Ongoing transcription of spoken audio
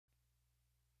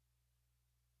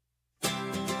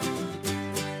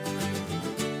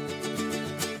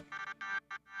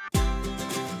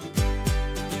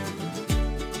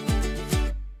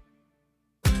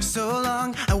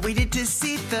long. I waited to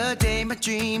see the day my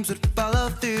dreams would follow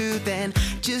through. Then,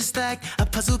 just like a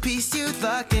puzzle piece, you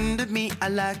locked into me, I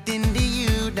locked into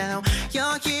you. Now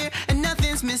you're here and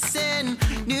nothing's missing.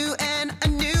 New and a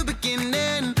new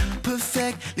beginning,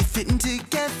 perfectly fitting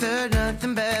together.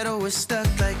 Nothing better, we're stuck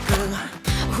like glue.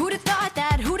 Who'd have thought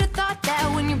that? Who'd have thought that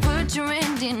when you put your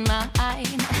hand in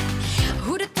mine?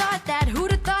 Who'd have thought that?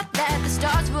 Who'd have thought that the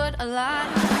stars would align?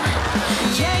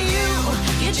 Yeah,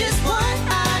 you're just what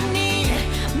I need.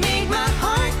 Make my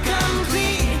heart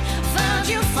complete. Found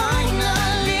you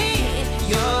finally.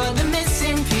 You're the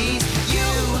missing piece.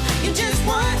 You're just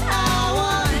what I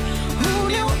want. Who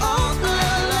knew all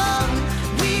along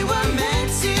we were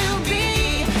meant to be?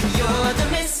 You're the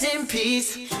missing piece.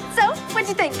 So, what'd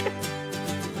you think?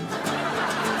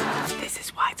 This is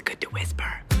why it's good to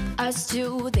whisper. Us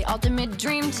two, the ultimate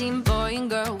dream team, boy and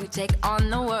girl, we take on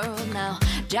the world now.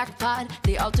 Jackpot,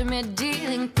 the ultimate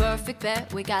dealing, perfect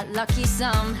bet, we got lucky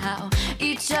somehow.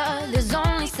 Each other's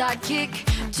only sidekick,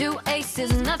 two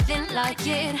aces, nothing like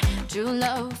it. True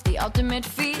love, the ultimate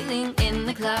feeling, in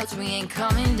the clouds, we ain't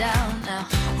coming down now.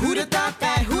 Who'd have thought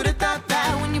that? Who'd have thought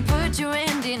that? When you put your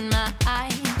hand in my eye,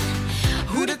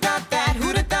 Who'd have thought that?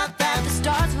 Who'd have thought that? the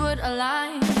stars would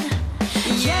align.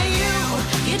 Yeah,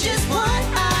 you're just what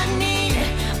I need.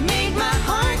 Make my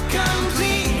heart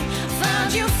complete.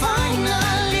 Found you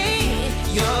finally.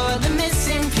 You're the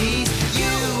missing piece.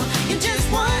 You're just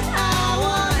what I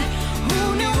want. Who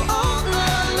knew all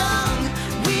along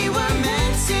we were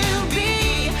meant to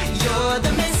be? You're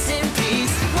the missing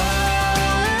piece.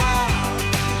 Whoa,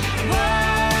 whoa,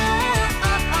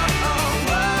 oh, oh, oh,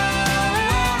 whoa,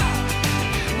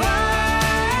 whoa,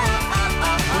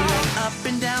 oh, oh. We're like up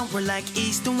and down, we're like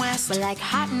east and west. We're like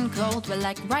hot and cold, we're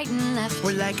like right and left.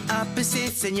 We're like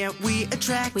opposites and yet we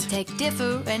attract. We take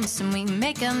difference and we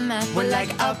make a match. We're like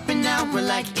up and down, we're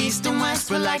like east and west.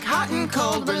 We're like hot and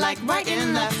cold, we're like right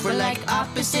and left. We're like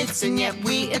opposites and yet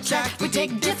we attract. We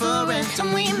take difference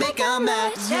and we make a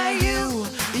match. Yeah, you're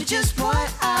just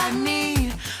what I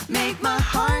need. Make my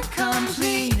heart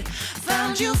complete.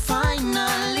 Found you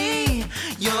finally.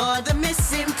 You're the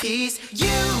missing piece.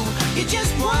 You're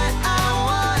just what I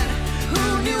want.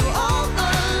 Who knew all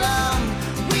along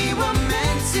we were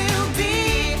meant to be?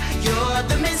 You're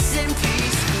the missing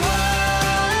piece.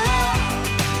 Whoa,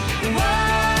 whoa,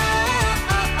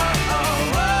 oh, oh, oh,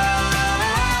 whoa,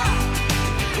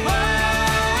 whoa,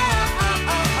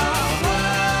 oh, oh, oh,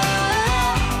 whoa,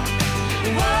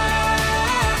 whoa,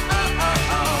 oh, oh,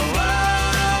 oh, whoa,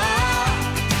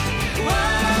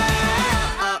 whoa,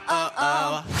 oh, oh,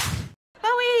 oh.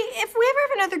 Bowie, if we ever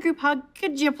have another group hug,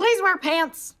 could you please wear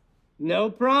pants? No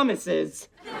promises.